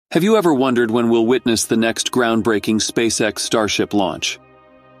Have you ever wondered when we'll witness the next groundbreaking SpaceX Starship launch?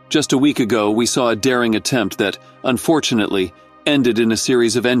 Just a week ago, we saw a daring attempt that, unfortunately, ended in a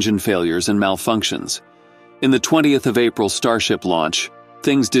series of engine failures and malfunctions. In the 20th of April Starship launch,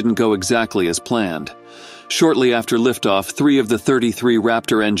 things didn't go exactly as planned. Shortly after liftoff, 3 of the 33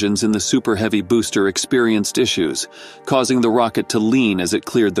 Raptor engines in the Super Heavy booster experienced issues, causing the rocket to lean as it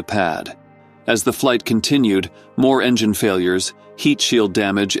cleared the pad. As the flight continued, more engine failures, heat shield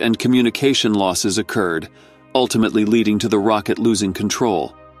damage, and communication losses occurred, ultimately leading to the rocket losing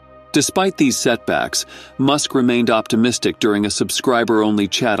control. Despite these setbacks, Musk remained optimistic during a subscriber-only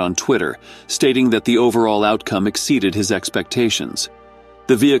chat on Twitter, stating that the overall outcome exceeded his expectations.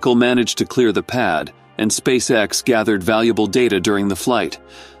 The vehicle managed to clear the pad, and SpaceX gathered valuable data during the flight.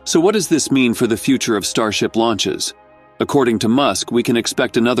 So what does this mean for the future of Starship launches? According to Musk, we can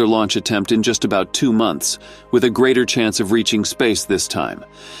expect another launch attempt in just about 2 months, with a greater chance of reaching space this time.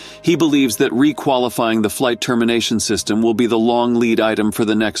 He believes that requalifying the flight termination system will be the long lead item for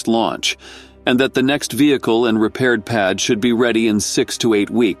the next launch, and that the next vehicle and repaired pad should be ready in 6 to 8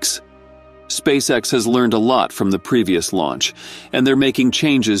 weeks. SpaceX has learned a lot from the previous launch, and they're making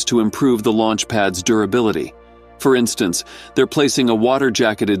changes to improve the launch pad's durability. For instance, they're placing a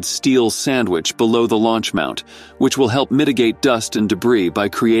water-jacketed steel sandwich below the launch mount, which will help mitigate dust and debris by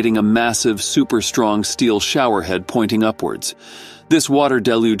creating a massive, super-strong steel showerhead pointing upwards. This water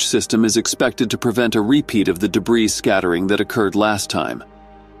deluge system is expected to prevent a repeat of the debris scattering that occurred last time.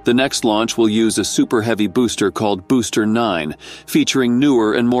 The next launch will use a super heavy booster called Booster 9, featuring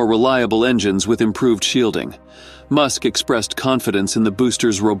newer and more reliable engines with improved shielding. Musk expressed confidence in the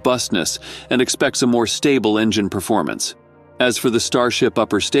booster's robustness and expects a more stable engine performance. As for the Starship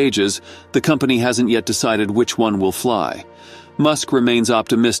upper stages, the company hasn't yet decided which one will fly. Musk remains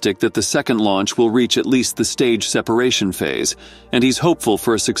optimistic that the second launch will reach at least the stage separation phase, and he's hopeful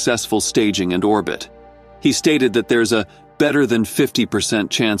for a successful staging and orbit. He stated that there's a better than 50%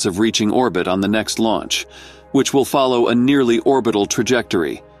 chance of reaching orbit on the next launch, which will follow a nearly orbital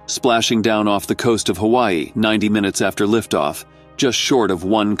trajectory, splashing down off the coast of Hawaii 90 minutes after liftoff, just short of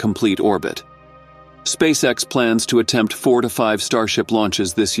one complete orbit. SpaceX plans to attempt 4 to 5 Starship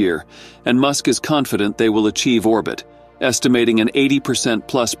launches this year, and Musk is confident they will achieve orbit, estimating an 80%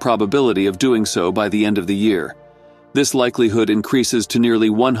 plus probability of doing so by the end of the year. This likelihood increases to nearly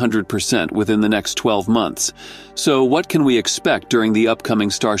 100% within the next 12 months. So what can we expect during the upcoming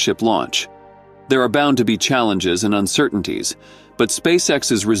Starship launch? There are bound to be challenges and uncertainties, but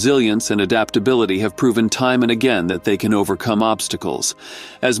SpaceX's resilience and adaptability have proven time and again that they can overcome obstacles.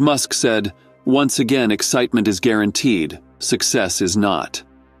 As Musk said, "Once again, excitement is guaranteed, success is not."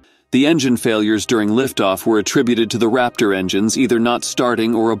 The engine failures during liftoff were attributed to the Raptor engines either not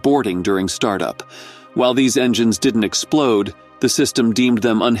starting or aborting during startup. While these engines didn't explode, the system deemed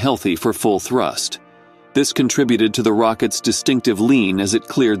them unhealthy for full thrust. This contributed to the rocket's distinctive lean as it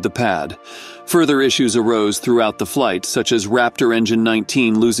cleared the pad. Further issues arose throughout the flight, such as Raptor Engine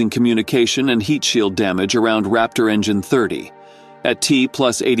 19 losing communication and heat shield damage around Raptor Engine 30. At T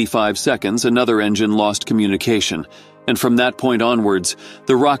plus 85 seconds, another engine lost communication, and from that point onwards,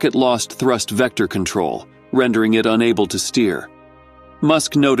 the rocket lost thrust vector control, rendering it unable to steer.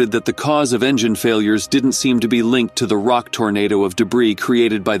 Musk noted that the cause of engine failures didn't seem to be linked to the rock tornado of debris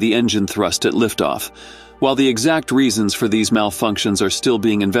created by the engine thrust at liftoff. While the exact reasons for these malfunctions are still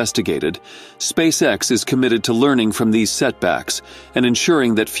being investigated, SpaceX is committed to learning from these setbacks and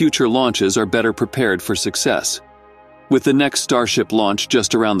ensuring that future launches are better prepared for success. With the next Starship launch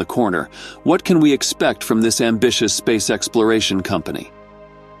just around the corner, what can we expect from this ambitious space exploration company?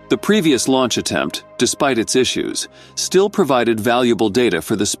 The previous launch attempt, despite its issues, still provided valuable data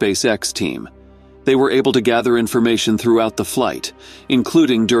for the SpaceX team. They were able to gather information throughout the flight,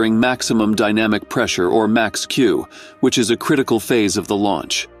 including during maximum dynamic pressure or max-Q, which is a critical phase of the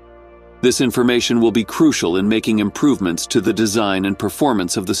launch. This information will be crucial in making improvements to the design and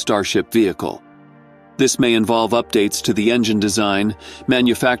performance of the Starship vehicle. This may involve updates to the engine design,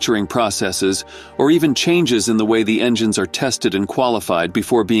 manufacturing processes, or even changes in the way the engines are tested and qualified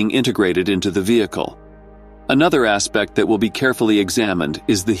before being integrated into the vehicle. Another aspect that will be carefully examined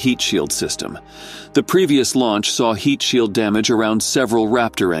is the heat shield system. The previous launch saw heat shield damage around several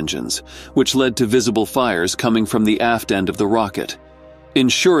Raptor engines, which led to visible fires coming from the aft end of the rocket.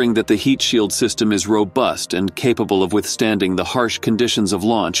 Ensuring that the heat shield system is robust and capable of withstanding the harsh conditions of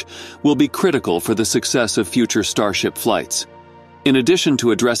launch will be critical for the success of future Starship flights. In addition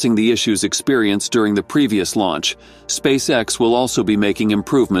to addressing the issues experienced during the previous launch, SpaceX will also be making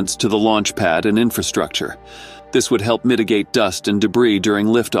improvements to the launch pad and infrastructure. This would help mitigate dust and debris during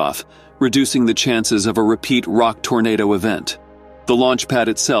liftoff, reducing the chances of a repeat rock tornado event. The launch pad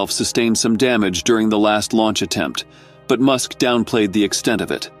itself sustained some damage during the last launch attempt, but Musk downplayed the extent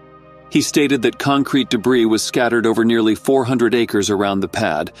of it. He stated that concrete debris was scattered over nearly 400 acres around the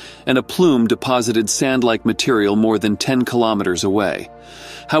pad, and a plume deposited sand-like material more than 10 kilometers away.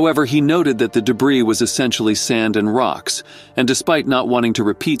 However, he noted that the debris was essentially sand and rocks, and despite not wanting to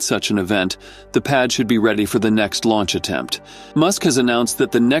repeat such an event, the pad should be ready for the next launch attempt. Musk has announced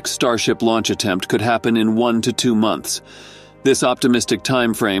that the next Starship launch attempt could happen in 1 to 2 months. This optimistic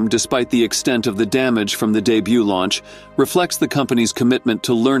timeframe, despite the extent of the damage from the debut launch, reflects the company's commitment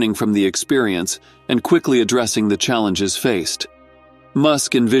to learning from the experience and quickly addressing the challenges faced.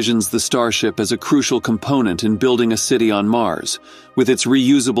 Musk envisions the Starship as a crucial component in building a city on Mars, with its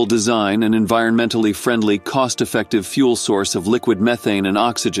reusable design and environmentally friendly, cost-effective fuel source of liquid methane and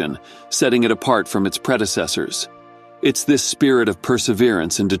oxygen, setting it apart from its predecessors. It's this spirit of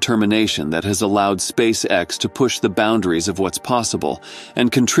perseverance and determination that has allowed SpaceX to push the boundaries of what's possible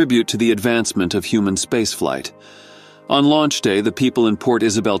and contribute to the advancement of human spaceflight. On launch day, the people in Port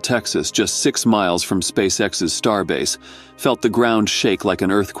Isabel, Texas, just 6 miles from SpaceX's starbase, felt the ground shake like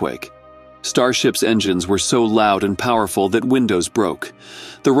an earthquake. Starship's engines were so loud and powerful that windows broke.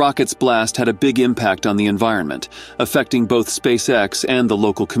 The rocket's blast had a big impact on the environment, affecting both SpaceX and the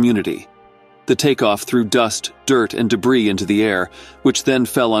local community. The takeoff threw dust, dirt, and debris into the air, which then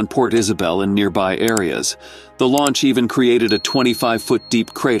fell on Port Isabel and nearby areas. The launch even created a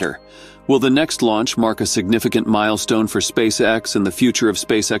 25-foot-deep crater. Will the next launch mark a significant milestone for SpaceX and the future of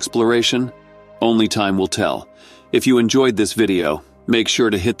space exploration? Only time will tell. If you enjoyed this video, make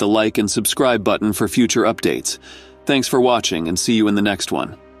sure to hit the like and subscribe button for future updates. Thanks for watching, and see you in the next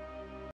one.